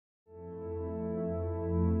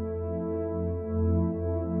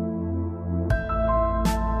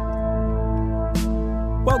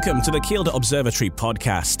Welcome to the Kielder Observatory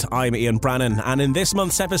podcast. I'm Ian Brannan, and in this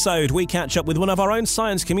month's episode, we catch up with one of our own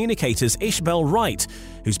science communicators, Ishbel Wright,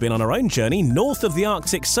 who's been on her own journey north of the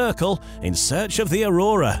Arctic Circle in search of the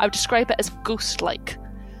Aurora. I would describe it as ghost-like.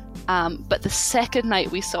 But the second night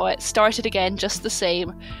we saw it, started again just the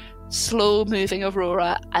same, slow-moving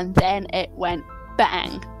Aurora, and then it went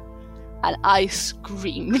bang. And I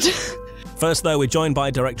screamed. First, though, we're joined by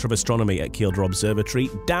Director of Astronomy at Kielder Observatory,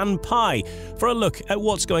 Dan Pye, for a look at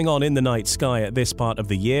what's going on in the night sky at this part of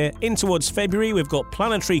the year. In towards February, we've got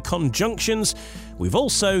planetary conjunctions. We've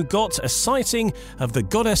also got a sighting of the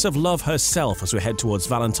goddess of love herself as we head towards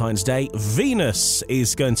Valentine's Day. Venus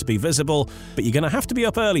is going to be visible, but you're going to have to be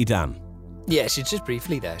up early, Dan. Yeah, she's just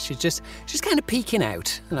briefly there. She's kind of peeking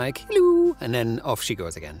out, like, hello, and then off she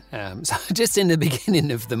goes again. So just in the beginning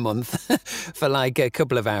of the month for like a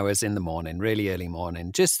couple of hours in the morning, really early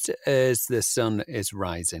morning, just as the sun is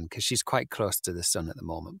rising, because she's quite close to the sun at the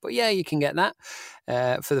moment. But yeah, you can get that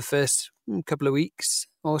for the first couple of weeks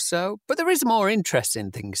or so. But there is more interesting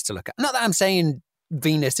things to look at. Not that I'm saying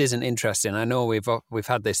Venus isn't interesting. I know we've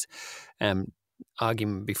had this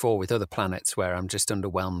argument before with other planets where I'm just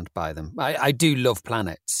underwhelmed by them. I do love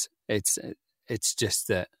planets. It's just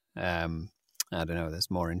that I don't know, there's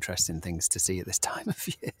more interesting things to see at this time of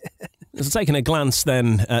year. So taking a glance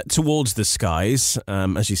then towards the skies,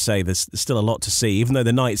 as you say, there's still a lot to see. Even though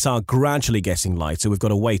the nights are gradually getting lighter, we've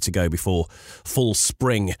got a way to go before full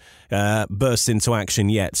spring bursts into action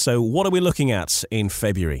yet. So what are we looking at in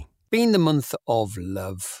February? Being the month of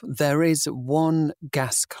love, there is one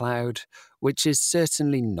gas cloud which is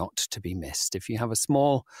certainly not to be missed. If you have a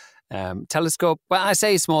small telescope, well, I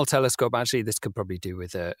say small telescope, actually this could probably do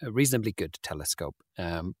with a reasonably good telescope.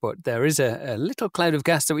 But there is a little cloud of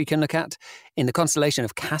gas that we can look at in the constellation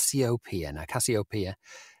of Cassiopeia. Now, Cassiopeia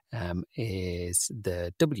is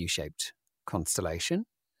the W-shaped constellation.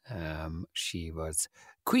 She was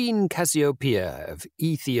Queen Cassiopeia of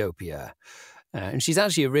Ethiopia. And she's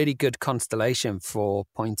actually a really good constellation for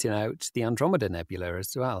pointing out the Andromeda Nebula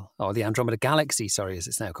as well, or the Andromeda Galaxy, sorry, as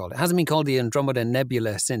it's now called. It hasn't been called the Andromeda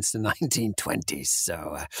Nebula since the 1920s,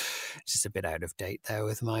 so just a bit out of date there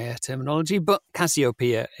with my terminology. But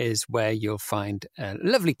Cassiopeia is where you'll find a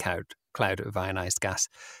lovely cloud of ionized gas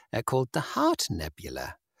called the Heart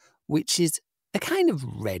Nebula, which is a kind of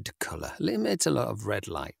red colour. It emits a lot of red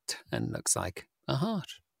light and looks like a heart.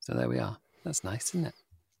 So there we are. That's nice, isn't it?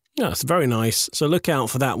 Yeah, it's very nice. So look out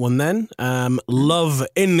for that one then. Love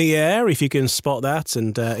in the air, if you can spot that.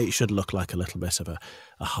 And it should look like a little bit of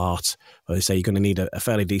a heart. Well, they say you're going to need a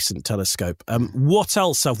fairly decent telescope. What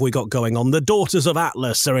else have we got going on? The Daughters of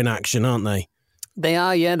Atlas are in action, aren't they? They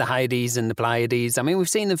are, yeah, the Hyades and the Pleiades. I mean, we've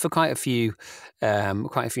seen them for quite a few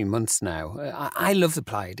months now. I love the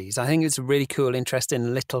Pleiades. I think it's a really cool,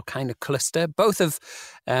 interesting little kind of cluster. Both of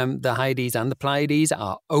the Hyades and the Pleiades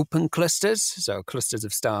are open clusters, so clusters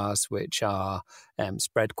of stars which are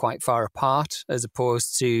spread quite far apart, as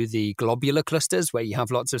opposed to the globular clusters where you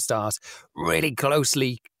have lots of stars really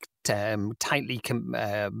closely, tightly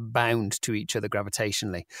bound to each other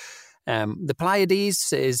gravitationally. The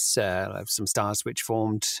Pleiades is some stars which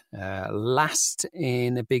formed last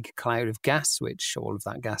in a big cloud of gas, which all of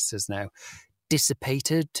that gas has now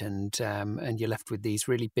dissipated, and you're left with these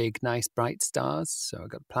really big, nice, bright stars. So I've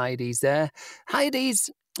got Pleiades there. Hyades.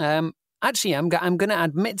 Actually, I'm going to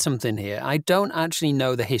admit something here. I don't actually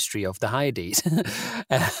know the history of the Hyades,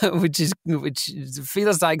 which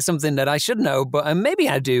feels like something that I should know, but maybe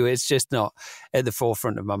I do. It's just not at the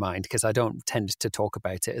forefront of my mind because I don't tend to talk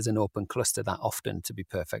about it as an open cluster that often, to be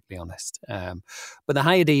perfectly honest. But the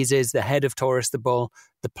Hyades is the head of Taurus the Bull.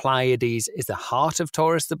 The Pleiades is the heart of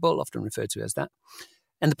Taurus the Bull, often referred to as that.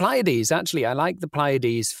 And the Pleiades, actually, I like the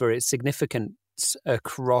Pleiades for its significance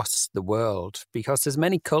across the world, because there's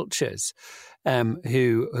many cultures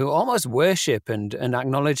who almost worship and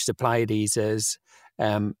acknowledge the Pleiades as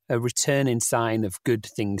a returning sign of good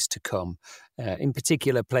things to come. In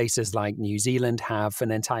particular, places like New Zealand have an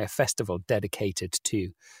entire festival dedicated to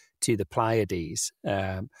the Pleiades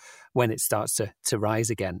when it starts to rise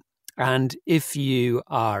again. And if you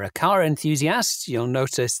are a car enthusiast, you'll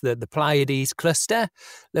notice that the Pleiades cluster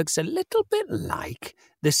looks a little bit like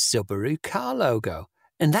the Subaru car logo.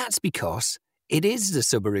 And that's because it is the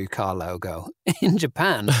Subaru car logo. In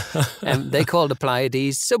Japan, they call the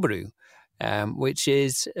Pleiades Subaru, which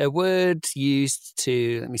is a word used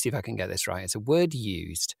to, let me see if I can get this right. It's a word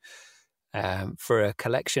used for a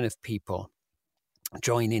collection of people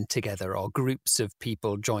joining together, or groups of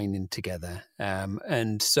people joining together.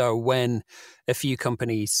 And so when a few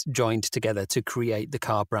companies joined together to create the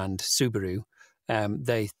car brand Subaru,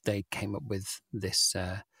 they came up with this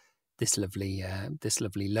this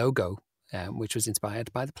lovely logo, which was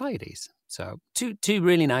inspired by the Pleiades. So two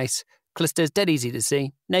really nice clusters, dead easy to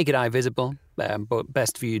see, naked eye visible, but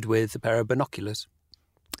best viewed with a pair of binoculars.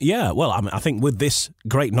 Yeah, well, I think with this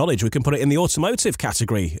great knowledge, we can put it in the automotive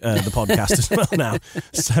category, the podcast as well now.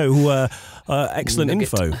 So, excellent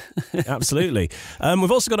info. Absolutely.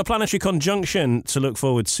 We've also got a planetary conjunction to look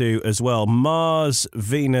forward to as well. Mars,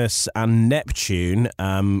 Venus and Neptune.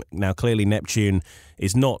 Now, clearly Neptune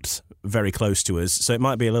is not very close to us, so it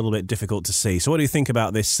might be a little bit difficult to see. So what do you think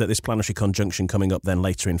about this planetary conjunction coming up then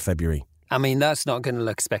later in February? I mean, that's not going to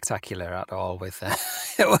look spectacular at all with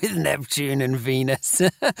with Neptune and Venus.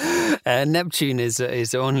 Neptune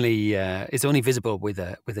is only visible with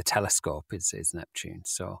a telescope. Is Neptune,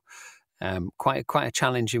 so quite a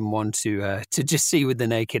challenging one to just see with the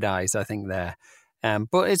naked eyes, I think there.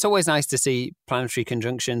 But it's always nice to see planetary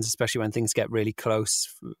conjunctions, especially when things get really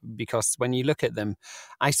close, because when you look at them,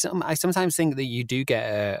 I sometimes think that you do get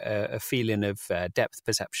a feeling of depth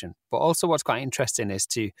perception. But also what's quite interesting is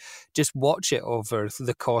to just watch it over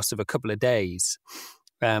the course of a couple of days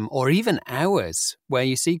or even hours, where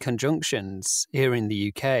you see conjunctions here in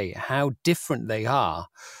the UK, how different they are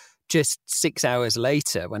just 6 hours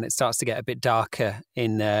later when it starts to get a bit darker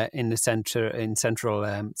in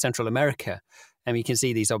Central America. And you can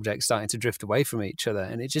see these objects starting to drift away from each other.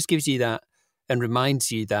 And it just gives you that and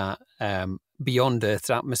reminds you that beyond Earth's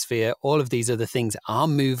atmosphere, all of these other things are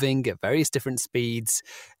moving at various different speeds.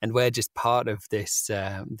 And we're just part of this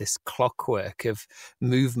clockwork of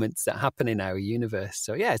movements that happen in our universe.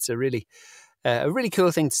 So, yeah, it's a really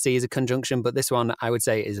cool thing to see as a conjunction. But this one, I would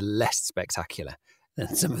say, is less spectacular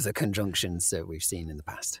than some of the conjunctions that we've seen in the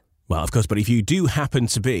past. Well, of course, but if you do happen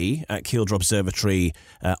to be at Kielder Observatory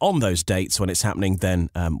on those dates when it's happening, then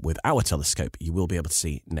with our telescope, you will be able to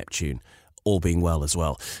see Neptune, all being well as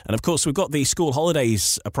well. And of course, we've got the school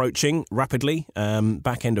holidays approaching rapidly,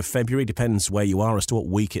 back end of February, depends where you are as to what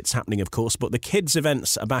week it's happening, of course. But the kids'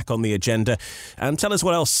 events are back on the agenda. And tell us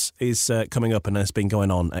what else is coming up and has been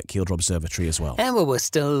going on at Kielder Observatory as well. Well, we're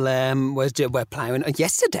still we're ploughing.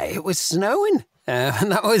 Yesterday, it was snowing.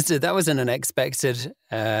 And that was an unexpected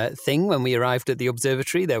thing when we arrived at the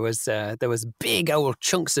observatory. There was big old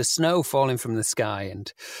chunks of snow falling from the sky,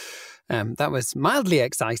 and that was mildly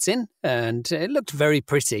exciting, and it looked very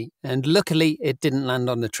pretty. And luckily, it didn't land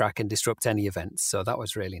on the track and disrupt any events, so that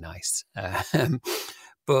was really nice.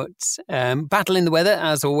 But battling the weather,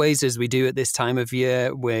 as always, as we do at this time of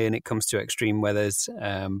year when it comes to extreme weathers.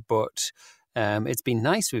 But it's been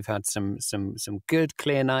nice. We've had some good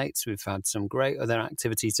clear nights. We've had some great other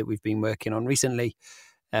activities that we've been working on recently.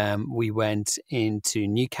 We went into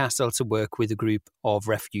Newcastle to work with a group of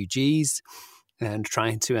refugees and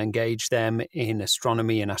trying to engage them in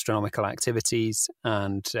astronomy and astronomical activities.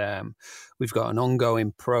 And we've got an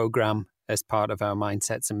ongoing program as part of our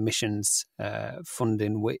Mindsets and Missions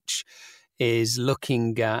funding, which is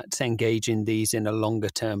looking at engaging these in a longer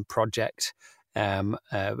term project.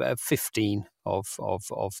 15 of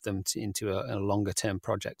them into a longer term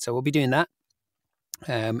project. So we'll be doing that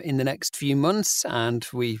in the next few months, and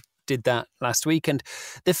we did that last week, and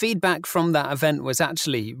the feedback from that event was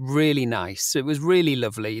actually really nice. It was really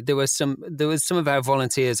lovely. There was some of our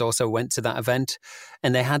volunteers also went to that event,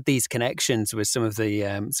 and they had these connections with some of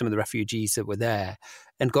the refugees that were there,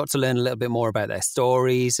 and got to learn a little bit more about their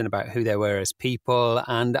stories and about who they were as people.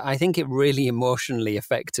 And I think it really emotionally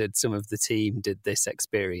affected some of the team did this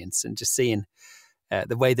experience, and just seeing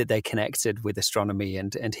the way that they connected with astronomy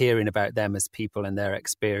and hearing about them as people and their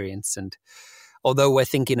experience. And although we're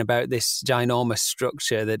thinking about this ginormous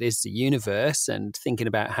structure that is the universe and thinking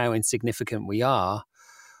about how insignificant we are,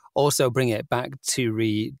 also bring it back to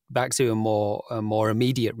a more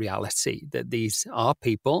immediate reality that these are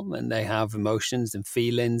people and they have emotions and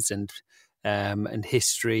feelings and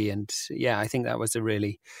history. And yeah, I think that was a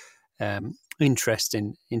really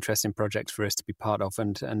interesting project for us to be part of,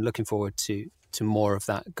 and looking forward to more of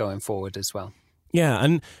that going forward as well. Yeah,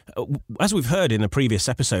 and as we've heard in a previous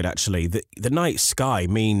episode, actually, the night sky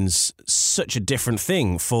means such a different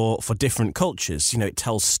thing for different cultures. You know, it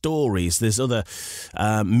tells stories. There's other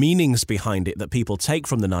meanings behind it that people take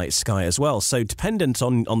from the night sky as well. So dependent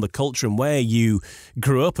on the culture and where you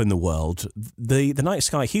grew up in the world, the night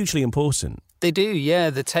sky, hugely important. They do,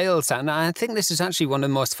 yeah, the tales. And I think this is actually one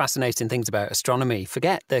of the most fascinating things about astronomy.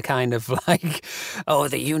 Forget the kind of like, oh,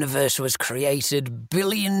 the universe was created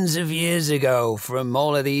billions of years ago from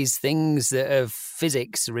all of these things that are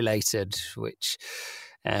physics related, which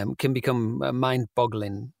can become a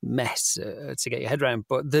mind-boggling mess to get your head around.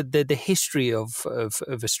 But the history of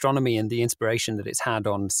astronomy and the inspiration that it's had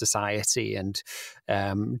on society and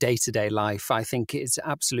day-to-day life, I think is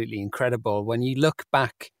absolutely incredible. When you look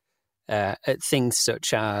back at things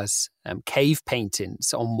such as cave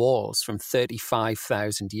paintings on walls from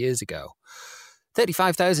 35,000 years ago.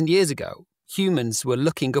 35,000 years ago, humans were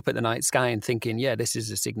looking up at the night sky and thinking, yeah, this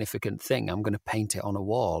is a significant thing. I'm going to paint it on a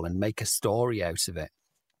wall and make a story out of it.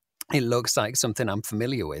 It looks like something I'm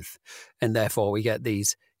familiar with. And therefore we get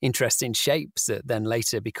these interesting shapes that then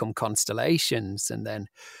later become constellations, and then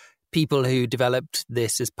people who developed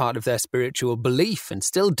this as part of their spiritual belief and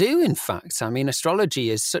still do, in fact. I mean, astrology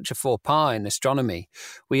is such a faux pas in astronomy.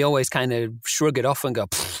 We always kind of shrug it off and go,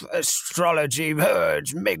 astrology,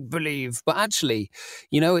 make-believe. But actually,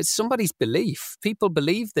 it's somebody's belief. People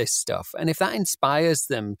believe this stuff. And if that inspires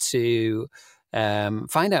them to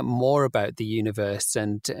find out more about the universe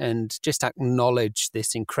and just acknowledge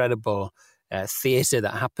this incredible theatre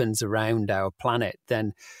that happens around our planet,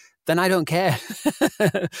 then I don't care.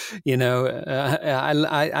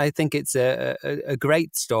 I think it's a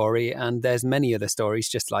great story, and there's many other stories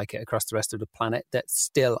just like it across the rest of the planet that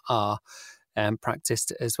still are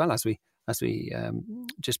practiced as well, as we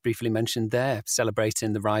just briefly mentioned there,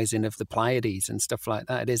 celebrating the rising of the Pleiades and stuff like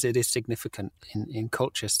that. It is significant in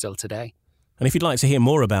culture still today. And if you'd like to hear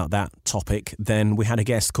more about that topic, then we had a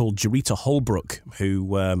guest called Jarita Holbrook, who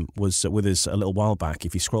was with us a little while back.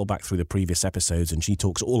 If you scroll back through the previous episodes, and she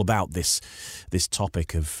talks all about this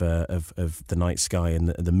topic of the night sky and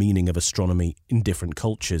the meaning of astronomy in different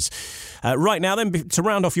cultures. Right now, then, to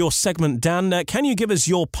round off your segment, Dan, can you give us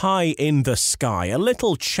your pie in the sky? A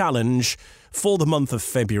little challenge for the month of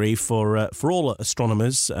February for all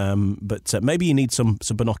astronomers, but maybe you need some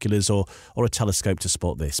binoculars or a telescope to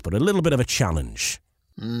spot this, but a little bit of a challenge.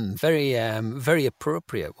 Very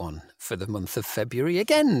appropriate one for the month of February.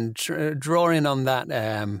 Again, drawing on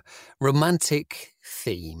that romantic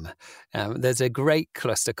theme. There's a great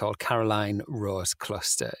cluster called Caroline Rose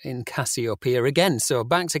Cluster in Cassiopeia again. So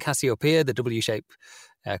back to Cassiopeia, the W-shaped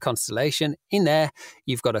constellation. In there,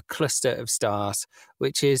 you've got a cluster of stars,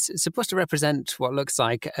 which is supposed to represent what looks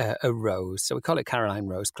like a rose. So we call it Caroline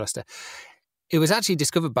Rose Cluster. It was actually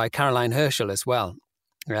discovered by Caroline Herschel as well.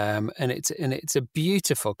 And it's a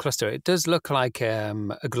beautiful cluster. It does look like a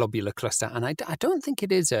globular cluster, and I don't think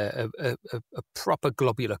it is a proper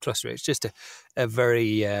globular cluster. It's just a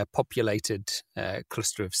very populated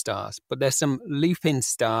cluster of stars. But there's some looping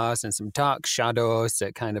stars and some dark shadows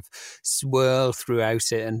that kind of swirl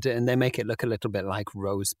throughout it, and they make it look a little bit like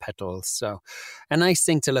rose petals. So a nice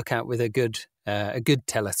thing to look at with a good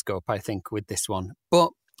telescope, I think, with this one.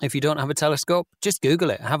 But if you don't have a telescope, just Google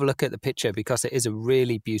it. Have a look at the picture, because it is a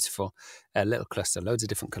really beautiful little cluster. Loads of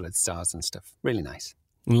different coloured stars and stuff. Really nice.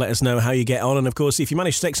 Let us know how you get on. And, of course, if you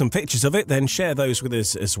manage to take some pictures of it, then share those with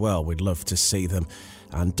us as well. We'd love to see them.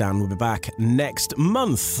 And Dan will be back next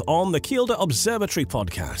month on the Kielder Observatory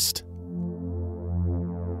podcast.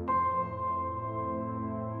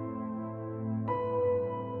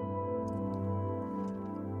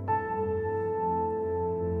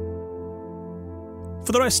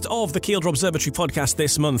 For the rest of the Kielder Observatory podcast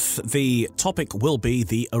this month, the topic will be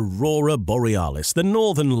the Aurora Borealis, the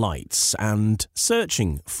Northern Lights, and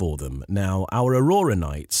searching for them. Now, our Aurora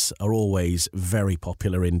nights are always very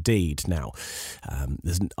popular indeed. Now,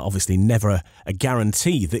 there's obviously never a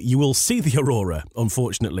guarantee that you will see the Aurora,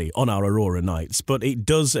 unfortunately, on our Aurora nights, but it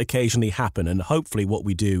does occasionally happen, and hopefully what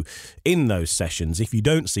we do in those sessions, if you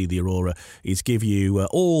don't see the Aurora, is give you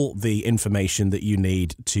all the information that you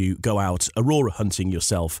need to go out Aurora hunting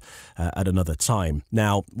yourself at another time.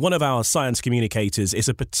 Now, one of our science communicators is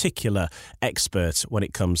a particular expert when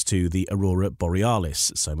it comes to the Aurora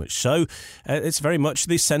Borealis, so much so it's very much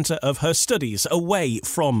the centre of her studies away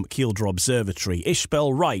from Kielder Observatory.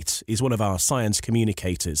 Ishbel Wright is one of our science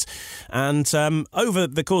communicators, and over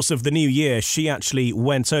the course of the new year, she actually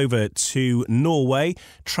went over to Norway,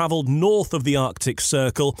 travelled north of the Arctic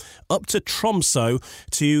Circle, up to Tromsø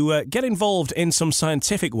to get involved in some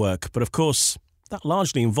scientific work, but of course that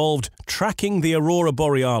largely involved tracking the Aurora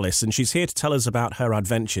Borealis, and she's here to tell us about her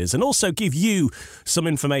adventures and also give you some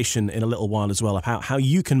information in a little while as well about how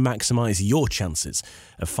you can maximise your chances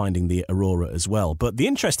of finding the Aurora as well. But the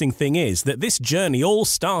interesting thing is that this journey all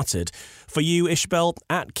started for you, Ishbel,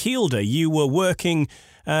 at Kielder. You were working,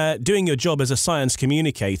 doing your job as a science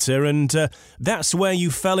communicator, and that's where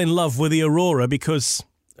you fell in love with the Aurora, because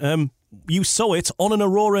you saw it on an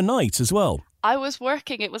Aurora night as well. I was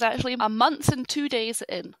working, it was actually a month and 2 days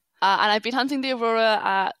in, and I've been hunting the Aurora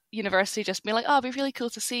at university just being like, oh, it'd be really cool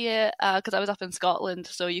to see it, because I was up in Scotland,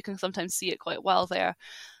 so you can sometimes see it quite well there.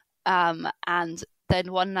 And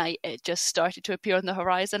then one night it just started to appear on the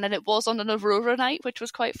horizon, and it was on an Aurora night, which was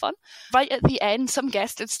quite fun. Right at the end, some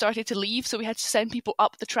guests had started to leave, so we had to send people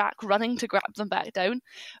up the track running to grab them back down.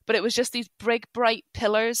 But it was just these big, bright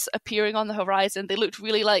pillars appearing on the horizon. They looked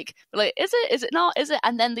really like, is it not, is it?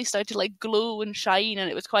 And then they started to like glow and shine, and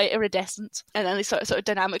it was quite iridescent. And then they sort of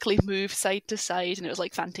dynamically move side to side, and it was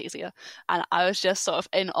like Fantasia. And I was just sort of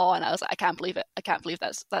in awe, and I was like, I can't believe it. I can't believe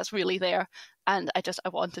that's really there. And I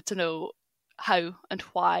wanted to know how and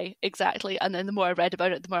why exactly. And then the more I read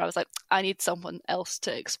about it, the more I was like, I need someone else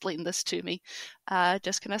to explain this to me.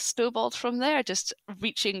 Just kind of snowballed from there, just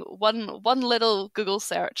reaching one little Google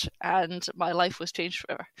search, and my life was changed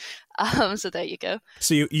forever. So there you go.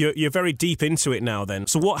 So you're very deep into it now then.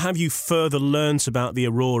 So what have you further learnt about the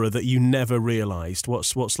Aurora that you never realised?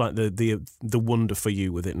 What's like the wonder for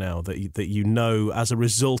you with it now that you know as a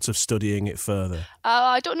result of studying it further?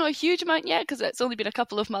 I don't know a huge amount yet because it's only been a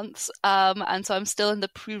couple of months, and so I'm still in the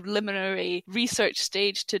preliminary research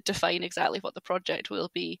stage to define exactly what the project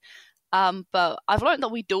will be. But I've learned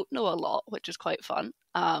that we don't know a lot, which is quite fun.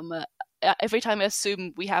 Every time I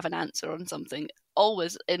assume we have an answer on something,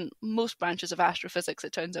 always in most branches of astrophysics,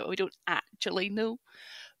 it turns out we don't actually know.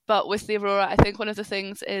 But with the Aurora, I think one of the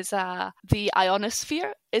things is the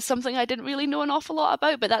ionosphere is something I didn't really know an awful lot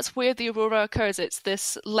about, but that's where the Aurora occurs. It's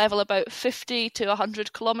this level about 50 to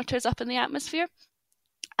 100 kilometers up in the atmosphere.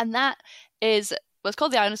 And that is, well, it's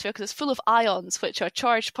called the ionosphere because it's full of ions, which are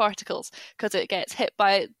charged particles, because it gets hit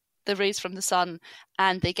by the rays from the sun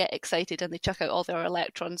and they get excited and they chuck out all their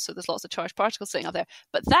electrons, so there's lots of charged particles sitting up there.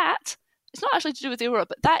 But that, it's not actually to do with the Aurora,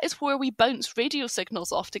 but that is where we bounce radio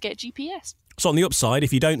signals off to get GPS. So on the upside,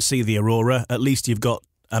 if you don't see the Aurora, at least you've got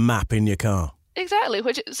a map in your car. Exactly.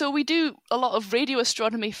 So we do a lot of radio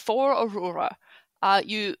astronomy for Aurora.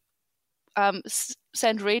 You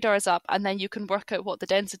send radars up, and then you can work out what the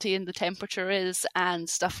density and the temperature is and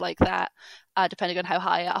stuff like that, depending on how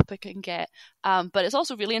high up it can get. But it's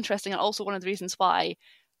also really interesting, and also one of the reasons why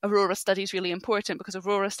Aurora study is really important, because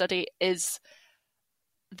Aurora study is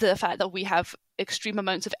the fact that we have extreme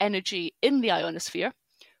amounts of energy in the ionosphere,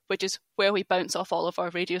 which is where we bounce off all of our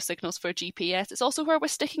radio signals for GPS. It's also where we're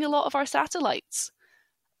sticking a lot of our satellites,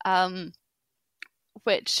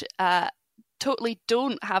 which totally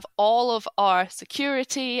don't have all of our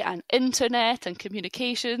security and internet and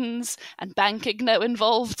communications and banking now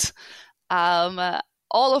involved. All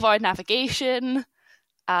of our navigation.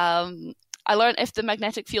 I learned if the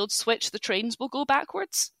magnetic field switch, the trains will go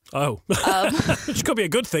backwards. Oh, which could be a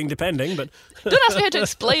good thing, depending. But don't ask me how to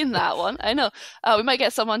explain that one. I know we might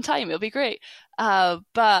get some on time. It'll be great.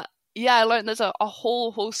 But yeah, I learned there's a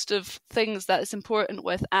whole host of things that it's important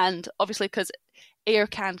with, and obviously because air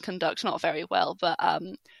can conduct not very well, but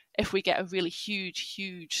if we get a really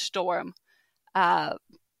huge storm,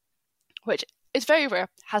 which is very rare,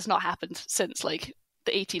 has not happened since like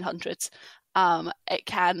the 1800s, it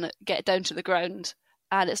can get down to the ground,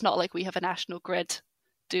 and it's not like we have a national grid,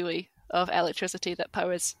 do we, of electricity that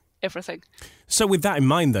powers everything. So with that in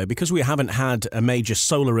mind, though, because we haven't had a major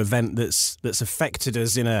solar event that's affected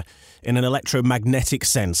us in an electromagnetic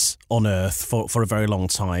sense on Earth for a very long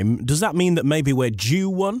time, does that mean that maybe we're due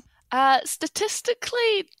one?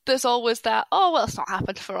 Statistically, there's always that, oh, well, it's not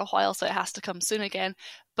happened for a while, so it has to come soon again.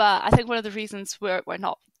 But I think one of the reasons we're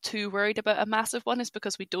not too worried about a massive one is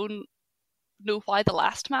because we don't know why the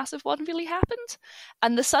last massive one really happened.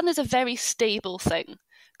 And the sun is a very stable thing,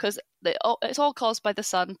 because it's all caused by the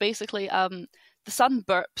sun. Basically, the sun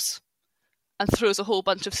burps and throws a whole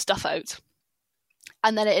bunch of stuff out,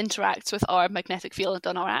 and then it interacts with our magnetic field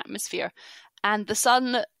and our atmosphere. And the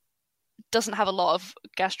sun doesn't have a lot of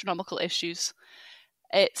gastronomical issues.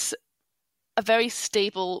 It's a very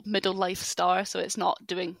stable middle life star, so it's not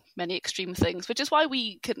doing many extreme things, which is why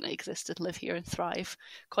we couldn't exist and live here and thrive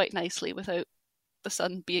quite nicely without the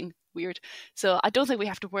sun being weird. So I don't think we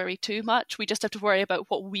have to worry too much. We just have to worry about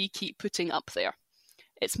what we keep putting up there.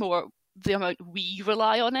 It's more the amount we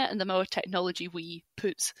rely on it and the more technology we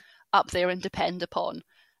put up there and depend upon.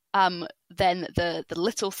 Then the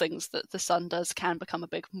little things that the sun does can become a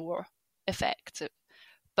bit more effective.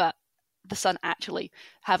 But the sun actually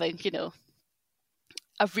having,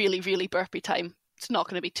 a really burpy time, it's not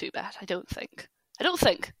going to be too bad, I don't think.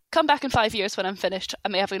 Come back in 5 years when I'm finished, I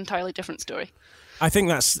may have an entirely different story. I think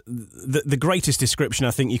that's the greatest description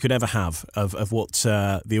I think you could ever have of what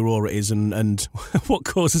the Aurora is and what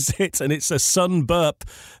causes it. And it's a sun burp,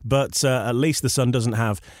 but at least the sun doesn't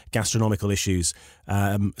have gastronomical issues.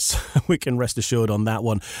 So we can rest assured on that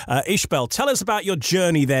one. Ishbel, tell us about your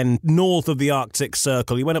journey then north of the Arctic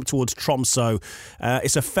Circle. You went up towards Tromsø.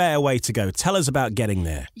 It's a fair way to go. Tell us about getting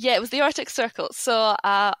there. Yeah, it was the Arctic Circle. So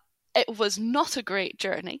it was not a great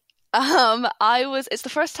journey. It's the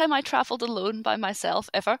first time I travelled alone by myself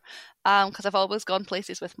ever, because I've always gone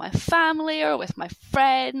places with my family or with my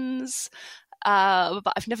friends,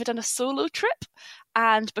 but I've never done a solo trip.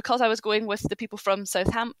 And because I was going with the people from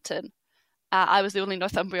Southampton, I was the only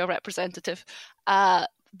Northumbria representative.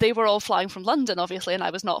 They were all flying from London, obviously, and I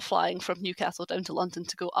was not flying from Newcastle down to London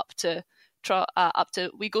to go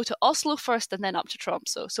we go to Oslo first and then up to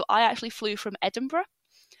Tromsø. So I actually flew from Edinburgh,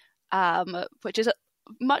 which is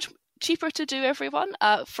much cheaper to do, everyone.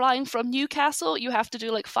 Flying from Newcastle, you have to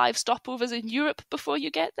do like 5 stopovers in Europe before you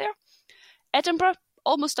get there. Edinburgh,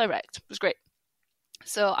 almost direct. It was great.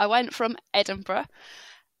 So I went from Edinburgh,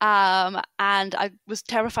 and I was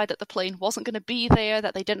terrified that the plane wasn't going to be there,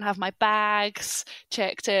 that they didn't have my bags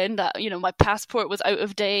checked in, that, my passport was out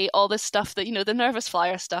of date, all this stuff that, the nervous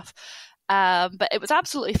flyer stuff. But it was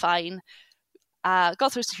absolutely fine.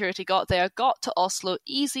 Got through security, got there, got to Oslo,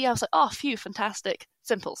 easy. I was like, oh, phew, fantastic,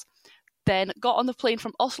 simples. Then got on the plane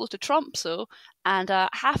from Oslo to Tromsø, and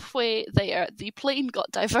halfway there, the plane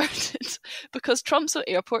got diverted because Tromsø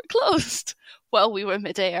airport closed while we were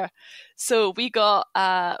midair. So we got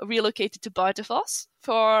relocated to Bardufoss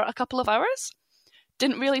for a couple of hours.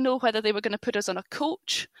 Didn't really know whether they were going to put us on a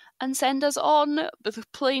coach and send us on, but the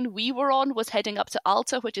plane we were on was heading up to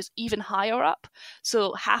Alta, which is even higher up.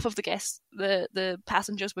 So half of the guests, the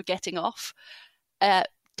passengers, were getting off,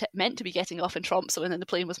 meant to be getting off in Tromsø, and then the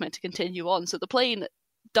plane was meant to continue on. So the plane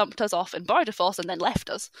dumped us off in Bardufoss and then left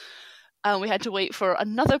us. And we had to wait for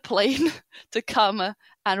another plane to come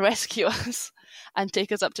and rescue us and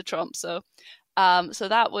take us up to Tromsø. So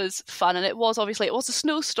that was fun, and it was a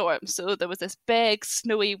snowstorm, so there was this big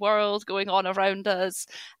snowy world going on around us,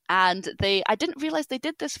 and I didn't realise they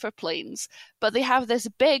did this for planes, but they have this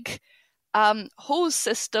big hose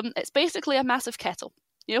system. It's basically a massive kettle.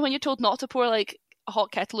 When you're told not to pour like a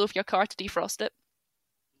hot kettle over your car to defrost it?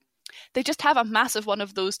 They just have a massive one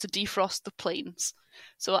of those to defrost the planes.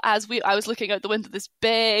 So I was looking out the window, this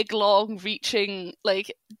big, long-reaching,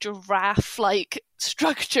 like giraffe-like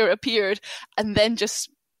structure appeared, and then just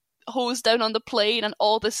hosed down on the plane, and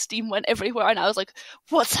all the steam went everywhere. And I was like,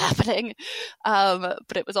 "What's happening?"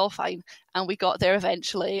 But it was all fine, and we got there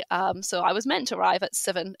eventually. So I was meant to arrive at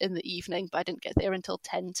 7 in the evening, but I didn't get there until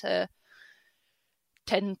 10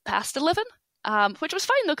 past 11. Which was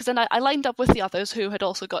fine though, because then I lined up with the others who had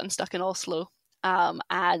also gotten stuck in Oslo,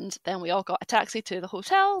 and then we all got a taxi to the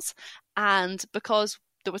hotels. And because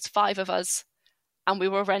there was 5 of us, and we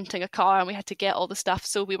were renting a car, and we had to get all the stuff,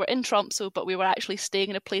 so we were in Tromsø, but we were actually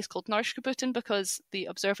staying in a place called Norskebuten, because the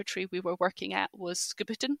observatory we were working at was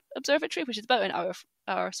Skebuten Observatory, which is about an hour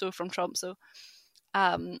or so from Tromsø.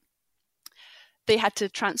 They had to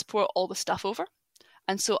transport all the stuff over,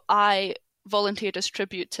 and so I volunteered as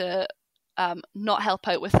tribute to not help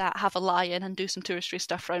out with that, have a lie-in and do some touristy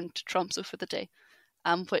stuff around Tromsø for the day,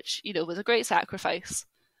 which, was a great sacrifice.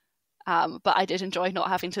 But I did enjoy not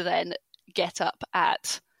having to then get up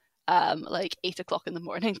at like 8 o'clock in the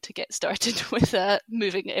morning to get started with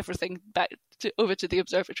moving everything back over to the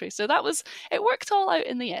observatory. So it worked all out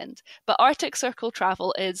in the end. But Arctic Circle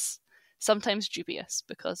travel is sometimes dubious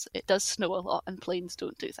because it does snow a lot and planes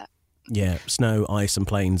don't do that. Yeah, snow, ice and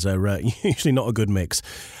planes are usually not a good mix.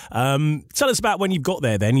 Tell us about when you got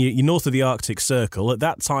there then. You're north of the Arctic Circle. At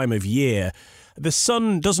that time of year, the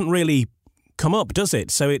sun doesn't really come up, does it?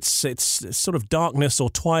 So it's sort of darkness or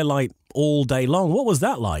twilight all day long. What was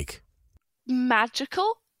that like?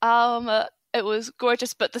 Magical. It was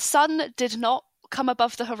gorgeous, but the sun did not come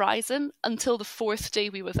above the horizon until the 4th day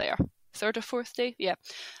we were there. 3rd or 4th day? Yeah.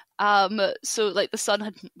 So like the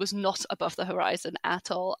sun was not above the horizon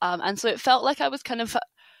at all. And so it felt like I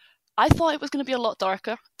thought it was going to be a lot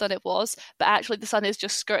darker than it was, but actually the sun is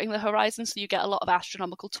just skirting the horizon, so you get a lot of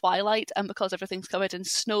astronomical twilight, and because everything's covered in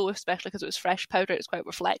snow, especially because it was fresh powder, it's quite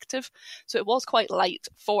reflective. So it was quite light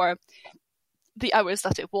for the hours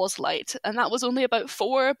that it was light, and that was only about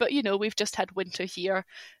 4, but we've just had winter here,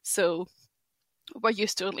 so we're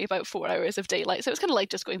used to only about 4 hours of daylight, so it's kind of like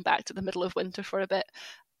just going back to the middle of winter for a bit.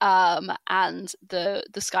 And the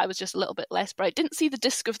sky was just a little bit less bright. Didn't see the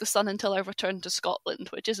disk of the sun until I returned to Scotland,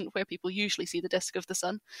 which isn't where people usually see the disk of the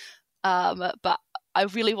sun. But I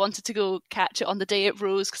really wanted to go catch it on the day it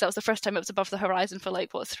rose, because that was the first time it was above the horizon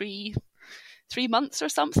for 3 3 months or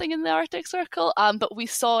something in the Arctic Circle. But we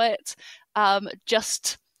saw it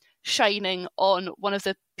just shining on one of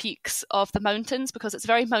the peaks of the mountains, because it's a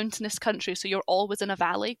very mountainous country, so you're always in a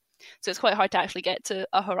valley. So it's quite hard to actually get to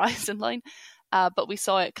a horizon line. But we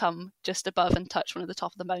saw it come just above and touch one of the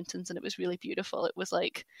top of the mountains, and it was really beautiful. It was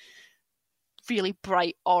like really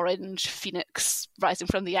bright orange phoenix rising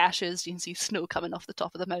from the ashes. You can see snow coming off the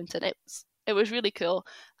top of the mountain. It was really cool.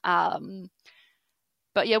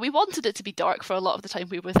 But yeah, we wanted it to be dark for a lot of the time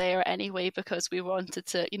we were there anyway, because we wanted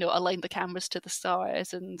to, align the cameras to the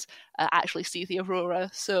stars and actually see the aurora.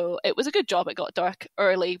 So it was a good job it got dark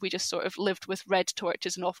early. We just sort of lived with red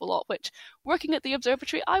torches an awful lot, which, working at the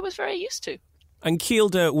observatory, I was very used to. And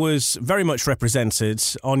Kielder was very much represented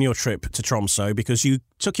on your trip to Tromsø, because you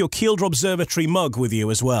took your Kielder Observatory mug with you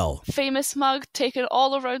as well. Famous mug, taken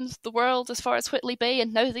all around the world as far as Whitley Bay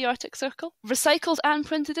and now the Arctic Circle. Recycled and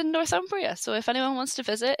printed in Northumbria. So if anyone wants to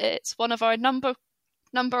visit, it's one of our number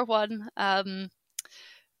one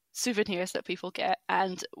souvenirs that people get.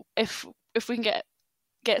 And if we can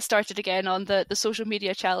get started again on the social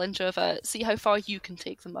media challenge of see how far you can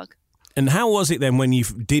take the mug. And how was it then when you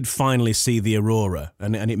did finally see the aurora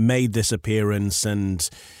and it made this appearance and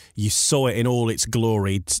you saw it in all its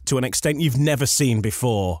glory to an extent you've never seen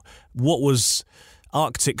before? What was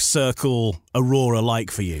Arctic Circle aurora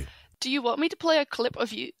like for you? Do you want me to play a clip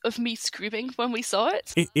of me screaming when we saw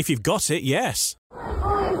it? If you've got it, yes.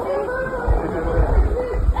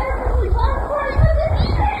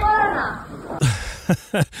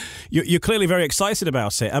 You're clearly very excited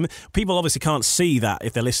about it. People obviously can't see that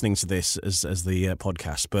if they're listening to this as the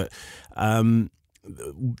podcast, but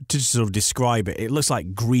to sort of describe it, it looks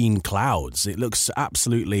like green clouds. It looks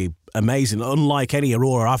absolutely amazing, unlike any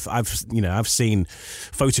aurora I've seen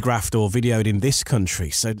photographed or videoed in this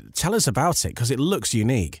country. So tell us about it, because it looks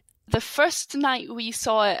unique. The first night we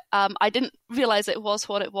saw it, I didn't realise it was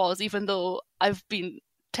what it was, even though I've been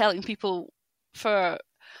telling people for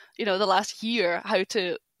the last year how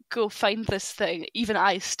to go find this thing. Even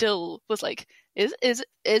I still was like, is it?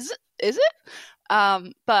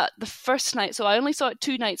 But the first night, so I only saw it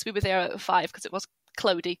 2 nights. We were there out of 5 because it was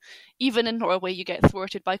cloudy. Even in Norway, you get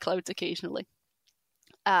thwarted by clouds occasionally.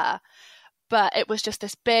 But it was just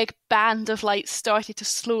this big band of light started to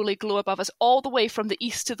slowly glow above us, all the way from the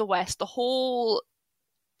east to the west. The whole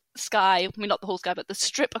sky, not the whole sky, but the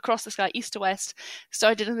strip across the sky, east to west,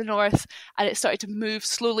 started in the north, and it started to move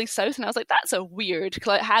slowly south. And I was like, that's a weird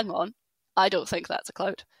cloud. Hang on, I don't think that's a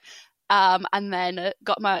cloud. And then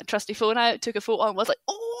got my trusty phone out, took a photo, and was like,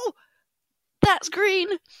 oh, that's green.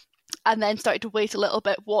 And then started to wait a little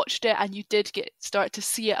bit, watched it, and you did start to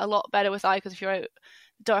see it a lot better with eye, because if you're out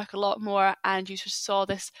dark a lot more, and you just saw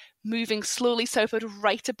this moving slowly southward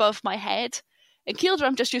right above my head. In Kielder,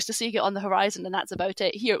 I'm just used to seeing it on the horizon, and that's about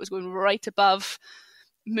it. Here, it was going right above,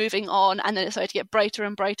 moving on, and then it started to get brighter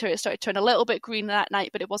and brighter. It started to turn a little bit green that night,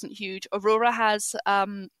 but it wasn't huge. Aurora has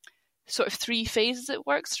sort of 3 phases it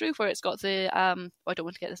works through, where it's got the, I don't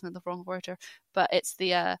want to get this in the wrong order, but it's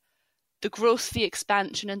the growth, the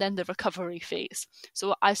expansion, and then the recovery phase.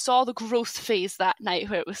 So I saw the growth phase that night,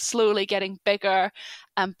 where it was slowly getting bigger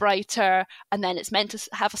and brighter, and then it's meant to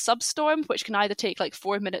have a substorm, which can either take like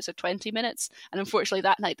 4 minutes or 20 minutes. And unfortunately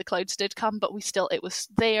that night the clouds did come, but it was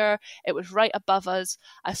there, it was right above us.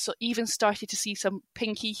 I even started to see some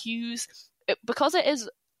pinky hues. Because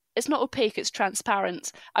it's not opaque, it's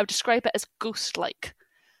transparent. I would describe it as ghost-like.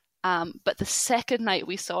 But the second night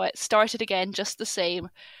we saw it, started again just the same,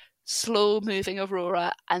 slow moving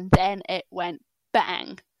aurora, and then it went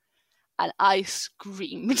bang, and I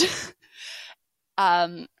screamed.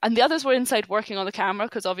 And the others were inside working on the camera,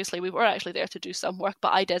 because obviously we were actually there to do some work,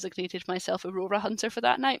 but I designated myself aurora hunter for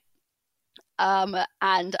that night.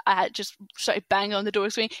 And I had just started banging on the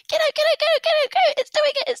door screen, get out, it's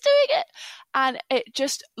doing it. And it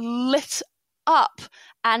just lit up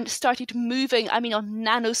and started moving, on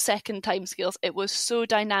nanosecond timescales. It was so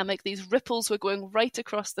dynamic. These ripples were going right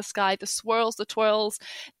across the sky, the swirls, the twirls,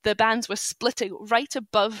 the bands were splitting right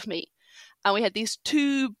above me. And we had these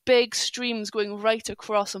 2 big streams going right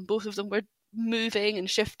across, and both of them were moving and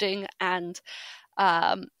shifting, and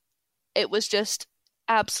it was just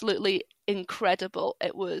absolutely incredible.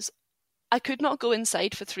 I could not go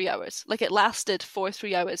inside for 3 hours. Like, it lasted for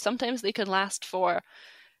 3 hours. Sometimes they can last for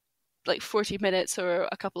like 40 minutes or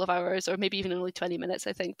a couple of hours, or maybe even only 20 minutes,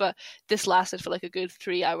 I think. But this lasted for like a good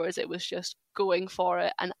 3 hours. It was just going for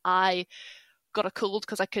it. And I got a cold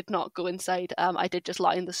because I could not go inside. I did just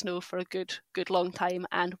lie in the snow for a good long time.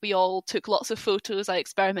 And we all took lots of photos. I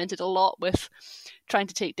experimented a lot with trying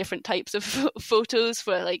to take different types of photos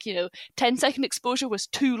for 10-second exposure was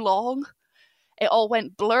too long. It all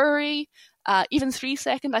went blurry. Even 3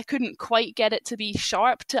 second, I couldn't quite get it to be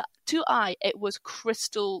sharp. To eye, it was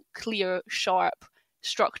crystal clear, sharp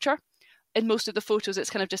structure. In most of the photos, it's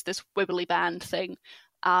kind of just this wibbly band thing.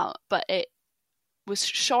 But it was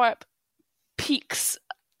sharp peaks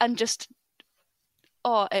and just,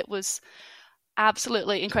 it was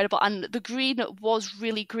absolutely incredible. And the green was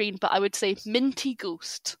really green, but I would say minty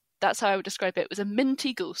ghost. That's how I would describe it. It was a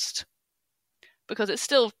minty ghost. Because it's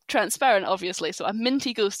still transparent, obviously. So a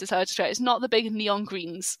minty ghost is how I describe it. It's not the big neon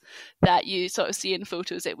greens that you sort of see in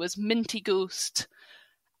photos. It was minty ghost.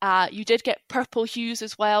 You did get purple hues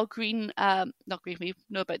as well. Green, not green, we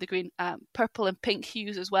know about the green. Purple and pink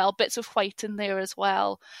hues as well. Bits of white in there as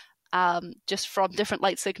well. Just from different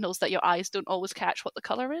light signals that your eyes don't always catch what the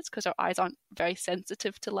colour is, because our eyes aren't very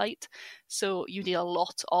sensitive to light. So you need a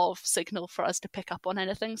lot of signal for us to pick up on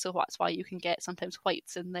anything. So that's why you can get sometimes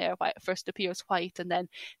whites in there. Why it first appears white, and then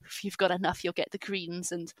if you've got enough, you'll get the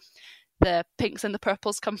greens, and the pinks and the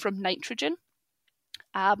purples come from nitrogen,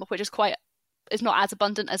 which is not as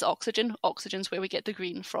abundant as oxygen. Oxygen's where we get the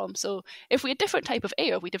green from. So if we had different type of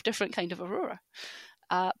air, we'd have different kind of aurora.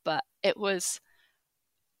 But it was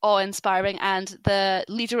awe-inspiring, and the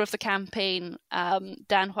leader of the campaign, Dr.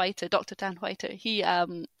 Dan Whiter, he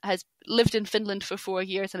has lived in Finland for 4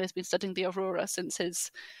 years and has been studying the aurora since his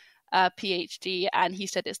PhD, and he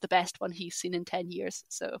said it's the best one he's seen in 10 years.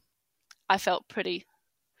 So I felt pretty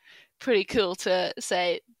cool to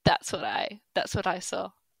say that's what I saw.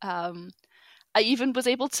 I even was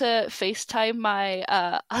able to FaceTime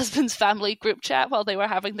my husband's family group chat while they were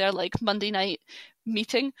having their Monday night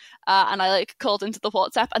meeting, and I called into the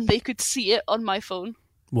WhatsApp and they could see it on my phone.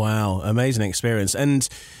 Wow, amazing experience. And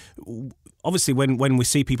obviously when we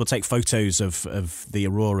see people take photos of the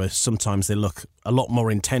aurora, sometimes they look a lot more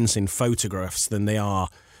intense in photographs than they are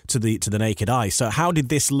to the naked eye. So how did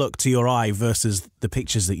this look to your eye versus the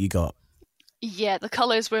pictures that you got? Yeah, the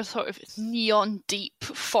colours were sort of neon deep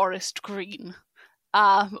forest green,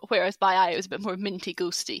 whereas by eye it was a bit more minty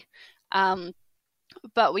ghosty.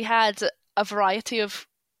 But we had a variety of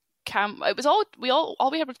it was all we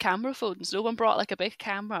had were camera phones. No one brought a big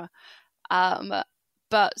camera,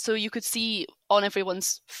 but so you could see on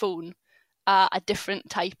everyone's phone a different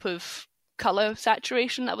type of colour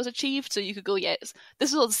saturation that was achieved. So you could go, yes, this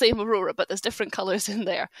is all the same aurora, but there's different colours in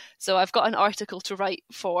there. So I've got an article to write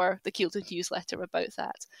for the Kielder newsletter about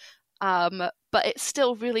that. But it's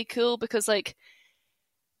still really cool because it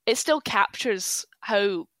still captures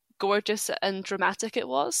how gorgeous and dramatic it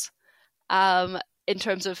was, in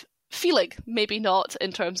terms of feeling, maybe not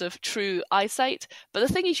in terms of true eyesight. But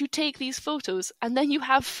the thing is, you take these photos and then you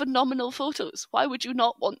have phenomenal photos. Why would you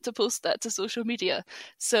not want to post that to social media?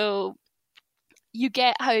 So you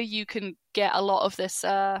get how you can get a lot of this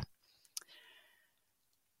sort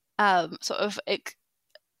of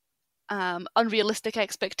unrealistic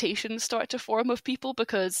expectations start to form of people,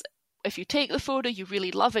 because if you take the photo, you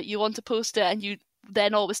really love it, you want to post it, and you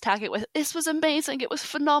then always tag it with, this was amazing, it was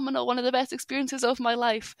phenomenal, one of the best experiences of my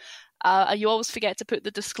life. And you always forget to put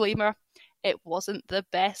the disclaimer, it wasn't the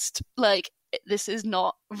best. This is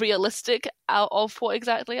not realistic out of what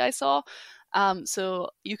exactly I saw. So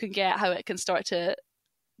you can get how it can start to,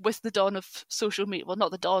 with the dawn of social media, well,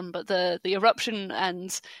 not the dawn, but the eruption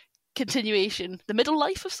and continuation, the middle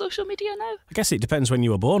life of social media now. I guess it depends when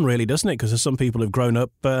you were born, really, doesn't it? Because some people have grown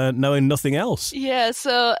up knowing nothing else. Yeah,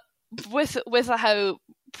 so with how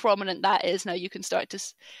prominent that is now, you can start to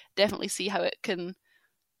definitely see how it can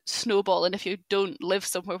snowball. And if you don't live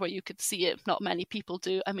somewhere where you could see it, not many people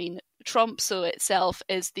do. I mean, Tromsø itself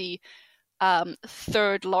is the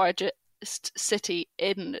third largest city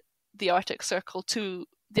in the Arctic Circle, to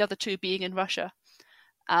the other two being in Russia,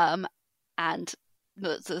 and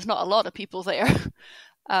there's not a lot of people there,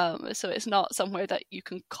 so it's not somewhere that you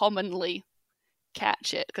can commonly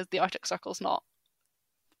catch it, because the Arctic Circle's not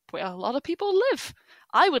where a lot of people live.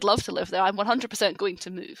 I would love to live there. I'm 100% going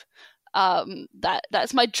to move.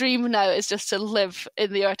 That's my dream now, is just to live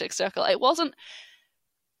in the Arctic Circle. It wasn't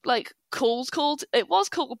cold. It was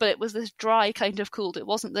cold, but it was this dry kind of cold. It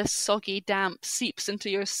wasn't this soggy, damp, seeps into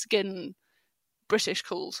your skin British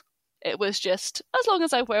cold. It was just, as long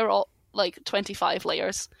as I wear all 25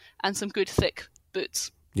 layers and some good thick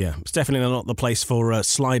boots. Yeah, it's definitely not the place for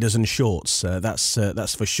sliders and shorts,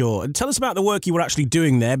 that's for sure. And tell us about the work you were actually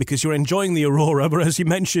doing there, because you're enjoying the aurora, but as you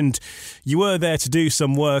mentioned, you were there to do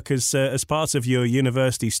some work as part of your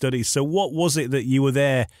university studies. So what was it that you were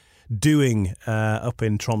there doing up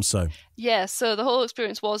in Tromsø? Yeah, so the whole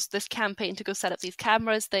experience was this campaign to go set up these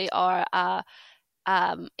cameras. They are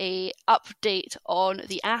a update on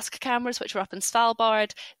the Ask cameras, which are up in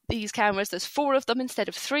Svalbard. These cameras, there's 4 of them instead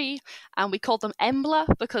of 3, and we called them Embla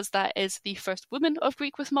because that is the first woman of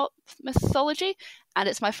Greek mythology, and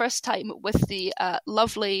it's my first time with the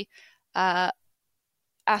lovely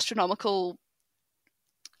astronomical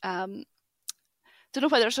don't know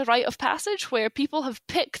whether it's a rite of passage where people have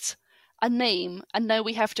picked a name and now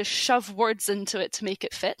we have to shove words into it to make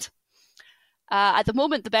it fit. At the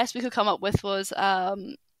moment, the best we could come up with was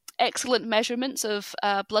excellent measurements of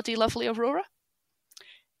bloody lovely Aurora.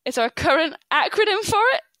 It's our current acronym for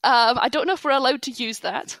it. I don't know if we're allowed to use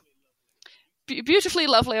that. Beautifully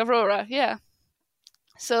lovely Aurora, yeah.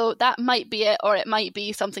 So that might be it, or it might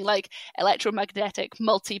be something like electromagnetic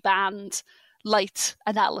multi-band light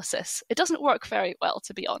analysis. It doesn't work very well,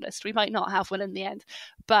 to be honest. We might not have one in the end.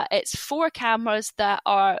 But it's 4 cameras that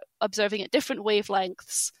are observing at different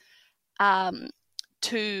wavelengths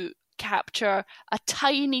to capture a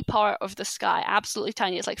tiny part of the sky, absolutely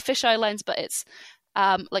tiny. It's like fisheye lens, but it's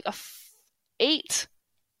like a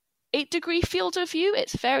 8-degree field of view.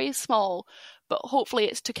 It's very small, but hopefully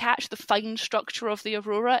it's to catch the fine structure of the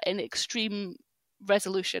aurora in extreme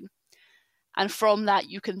resolution. And from that,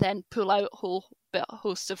 you can then pull out whole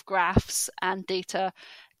hosts of graphs and data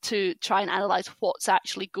to try and analyze what's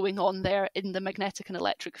actually going on there in the magnetic and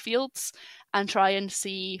electric fields, and try and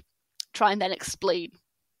then explain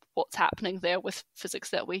what's happening there with physics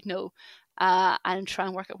that we know, and try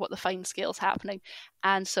and work out what the fine scale is happening.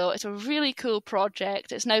 And so it's a really cool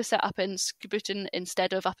project. It's now set up in Skibuten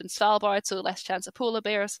instead of up in Svalbard, so less chance of polar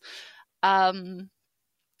bears.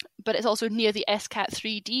 But it's also near the SCAT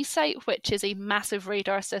 3D site, which is a massive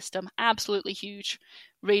radar system, absolutely huge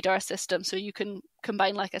radar system. So you can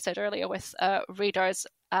combine, like I said earlier, with radars.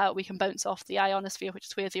 We can bounce off the ionosphere, which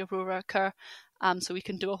is where the aurora occur. So we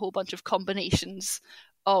can do a whole bunch of combinations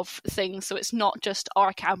of things. So it's not just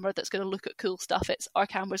our camera that's going to look at cool stuff. It's our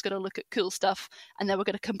camera's going to look at cool stuff, and then we're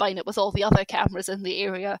going to combine it with all the other cameras in the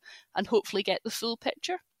area and hopefully get the full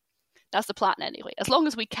picture. That's the plan anyway, as long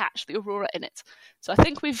as we catch the aurora in it. So I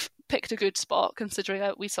think we've picked a good spot, considering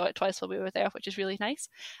we saw it twice while we were there, which is really nice.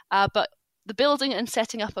 But the building and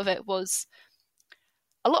setting up of it was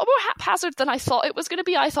a lot more haphazard than I thought it was going to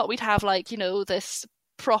be. I thought we'd have this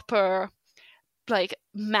proper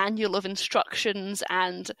manual of instructions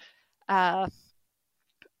and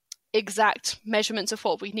exact measurements of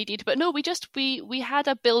what we needed. But no, we had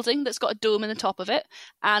a building that's got a dome in the top of it,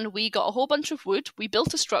 and we got a whole bunch of wood. We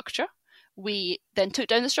built a structure. We then took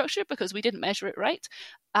down the structure because we didn't measure it right,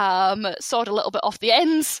 sawed a little bit off the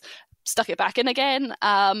ends, stuck it back in again,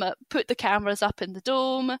 put the cameras up in the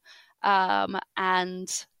dome,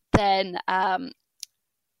 and then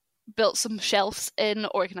built some shelves in,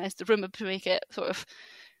 organised the room to make it sort of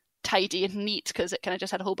tidy and neat, because it kind of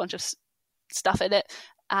just had a whole bunch of stuff in it,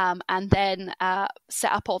 and then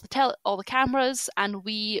set up all the cameras. And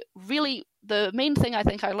the main thing I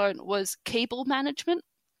think I learned was cable management.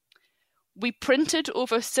 We printed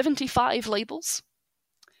over 75 labels.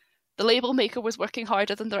 The label maker was working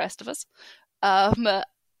harder than the rest of us,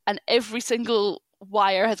 and every single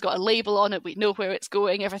wire has got a label on it. We know where it's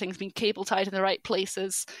going. Everything's been cable tied in the right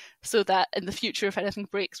places, so that in the future, if anything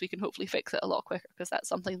breaks, we can hopefully fix it a lot quicker, because that's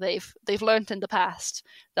something they've learned in the past,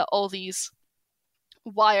 that all these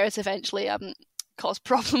wires eventually cause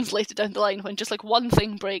problems later down the line when just one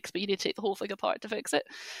thing breaks, but you need to take the whole thing apart to fix it.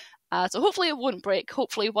 So hopefully it won't break.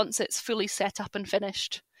 Hopefully once it's fully set up and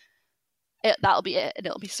finished, that'll be it, and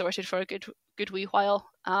it'll be sorted for a good wee while.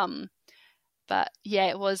 But yeah,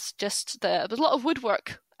 it was just there was a lot of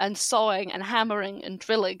woodwork and sawing and hammering and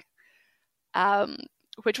drilling,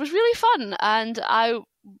 which was really fun. And I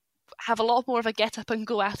have a lot more of a get up and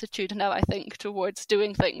go attitude now, I think, towards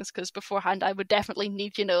doing things, because beforehand I would definitely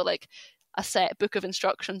need, a set book of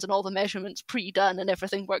instructions and all the measurements pre-done and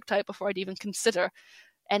everything worked out before I'd even consider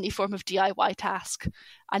any form of DIY task.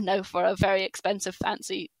 And now for a very expensive,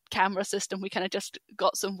 fancy camera system, we kind of just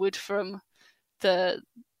got some wood from the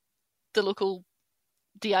local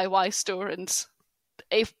DIY store, and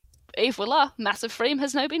voila, massive frame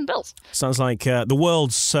has now been built. Sounds like the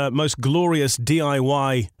world's most glorious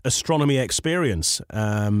DIY astronomy experience,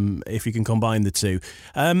 if you can combine the two.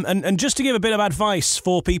 And just to give a bit of advice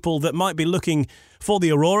for people that might be looking for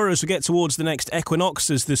the aurora as we get towards the next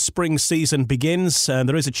equinox, as the spring season begins,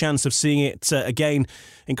 there is a chance of seeing it again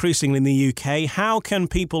increasingly in the UK. How can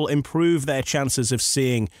people improve their chances of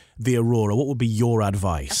seeing the aurora? What would be your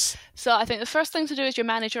advice? So I think the first thing to do is you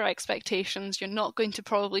manage your expectations. You're not going to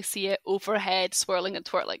probably see it overhead swirling and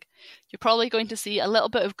twirling. You're probably going to see a little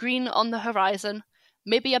bit of green on the horizon,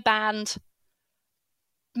 maybe a band,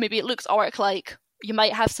 maybe it looks arc-like, you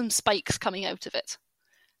might have some spikes coming out of it.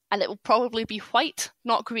 And it will probably be white,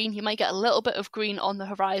 not green. You might get a little bit of green on the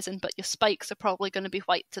horizon, but your spikes are probably going to be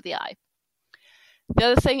white to the eye. The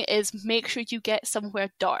other thing is make sure you get somewhere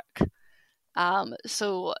dark.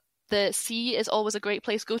 So the sea is always a great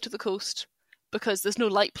place. Go to the coast because there's no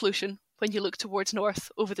light pollution when you look towards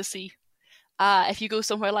north over the sea. If you go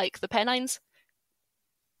somewhere like the Pennines,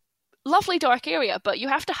 lovely dark area, but you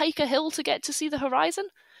have to hike a hill to get to see the horizon.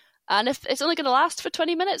 And if it's only going to last for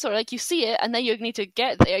 20 minutes, or like you see it and then you need to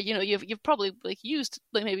get there, you know, you've probably like used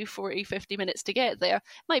like maybe 40, 50 minutes to get there.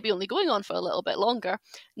 Might be only going on for a little bit longer.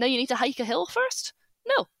 Now you need to hike a hill first?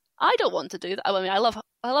 No, I don't want to do that. I mean, I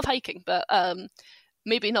love hiking, but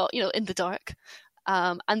maybe not, you know, in the dark.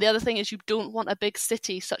 And the other thing is you don't want a big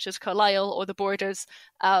city such as Carlisle or the Borders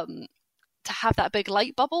to have that big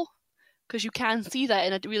light bubble, because you can see that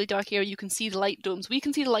in a really dark area. You can see the light domes. We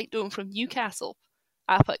can see the light dome from Newcastle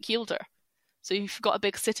up at Kielder. So if you've got a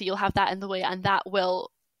big city, you'll have that in the way, and that will,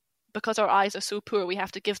 because our eyes are so poor, we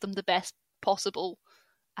have to give them the best possible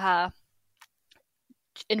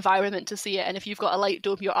environment to see it. And if you've got a light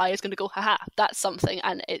dome, your eye is going to go, haha, that's something,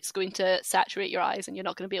 and it's going to saturate your eyes and you're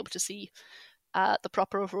not going to be able to see the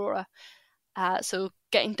proper aurora. So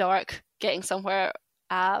getting dark, getting somewhere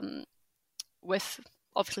with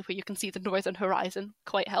obviously where you can see the northern horizon,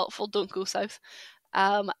 quite helpful. Don't go south.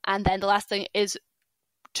 And then the last thing is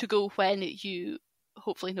to go when you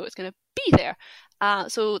hopefully know it's going to be there.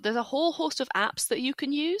 So there's a whole host of apps that you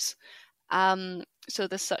can use. So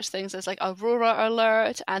there's such things as like Aurora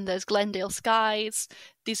Alert, and there's Glendale Skies.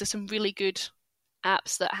 These are some really good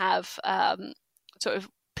apps that have sort of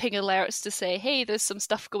ping alerts to say, hey, there's some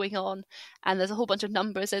stuff going on, and there's a whole bunch of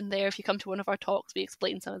numbers in there. If you come to one of our talks, we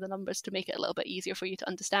explain some of the numbers to make it a little bit easier for you to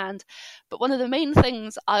understand. But one of the main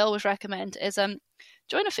things I always recommend is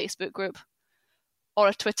join a Facebook group or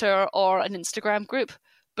a Twitter or an Instagram group,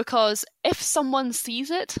 because if someone sees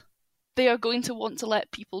it, they are going to want to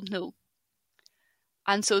let people know.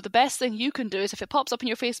 And so the best thing you can do is if it pops up in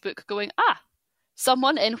your Facebook going,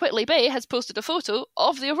 someone in Whitley Bay has posted a photo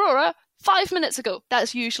of the aurora 5 minutes ago.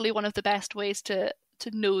 That's usually one of the best ways to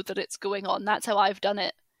know that it's going on. That's how I've done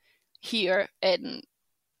it here in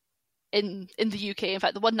the UK. In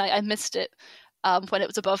fact, the one night I missed it when it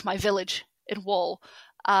was above my village in Wall.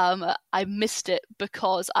 I missed it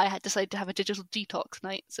because I had decided to have a digital detox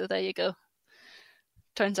night. So there you go.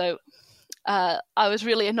 Turns out I was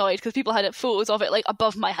really annoyed because people had photos of it like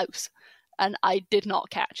above my house, and I did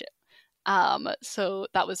not catch it. So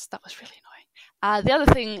that was really annoying. The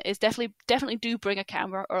other thing is definitely do bring a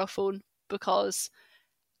camera or a phone, because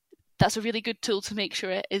that's a really good tool to make sure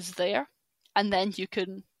it is there, and then you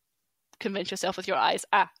can convince yourself with your eyes,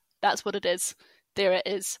 that's what it is, there it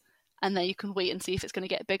is, and then you can wait and see if it's going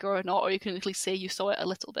to get bigger or not, or you can at least say you saw it a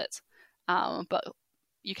little bit. But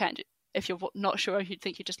you can't, if you're not sure, you'd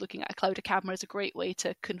think you're just looking at a cloud. A camera is a great way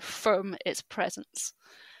to confirm its presence,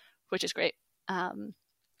 which is great. But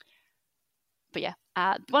yeah,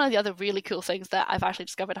 one of the other really cool things that I've actually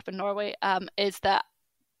discovered up in Norway is that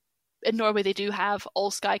in Norway they do have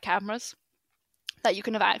all-sky cameras that you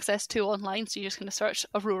can have access to online. So you're just going to search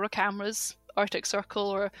Aurora cameras, Arctic Circle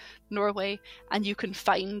or Norway, and you can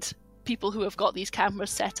find people who have got these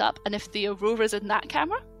cameras set up. And if the aurora's in that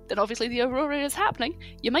camera, then obviously the aurora is happening.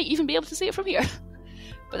 You might even be able to see it from here.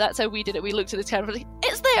 But that's how we did it. We looked at the camera like,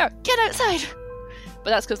 it's there! Get outside!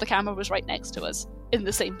 But that's because the camera was right next to us in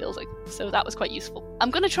the same building. So that was quite useful.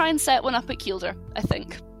 I'm going to try and set one up at Kielder, I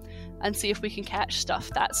think, and see if we can catch stuff.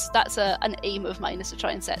 That's an aim of mine, is to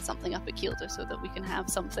try and set something up at Kielder so that we can have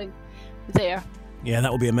something there. Yeah,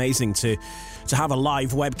 that would be amazing to have a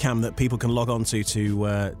live webcam that people can log on to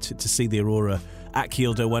see the aurora at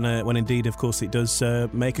Kielder when indeed, of course, it does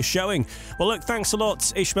make a showing. Well, look, thanks a lot,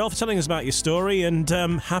 Ishbel, for telling us about your story, and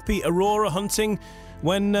happy aurora hunting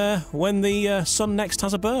when the sun next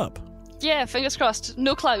has a burp. Yeah, fingers crossed.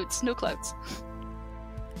 No clouds.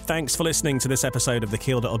 Thanks for listening to this episode of the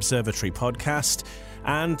Kielder Observatory podcast.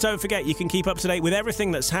 And don't forget, you can keep up to date with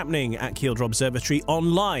everything that's happening at Kielder Observatory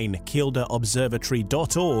online.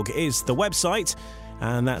 kielderobservatory.org is the website,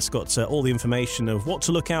 and that's got all the information of what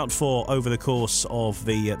to look out for over the course of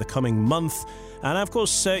the coming month. And of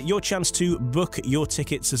course, your chance to book your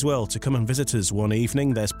tickets as well to come and visit us one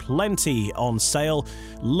evening. There's plenty on sale,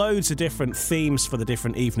 loads of different themes for the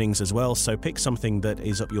different evenings as well, so pick something that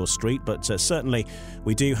is up your street. But certainly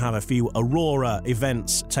we do have a few Aurora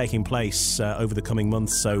events taking place over the coming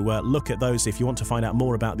months, so look at those if you want to find out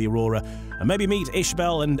more about the Aurora, and maybe meet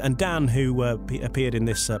Ishbel and Dan, who appeared in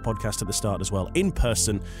this podcast at the start as well, in person.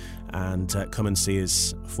 person and come and see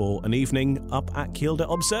us for an evening up at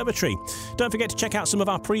Kielder Observatory. Don't forget to check out some of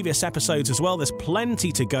our previous episodes as well. There's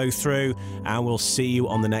plenty to go through, and we'll see you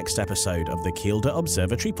on the next episode of the Kielder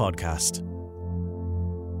Observatory podcast.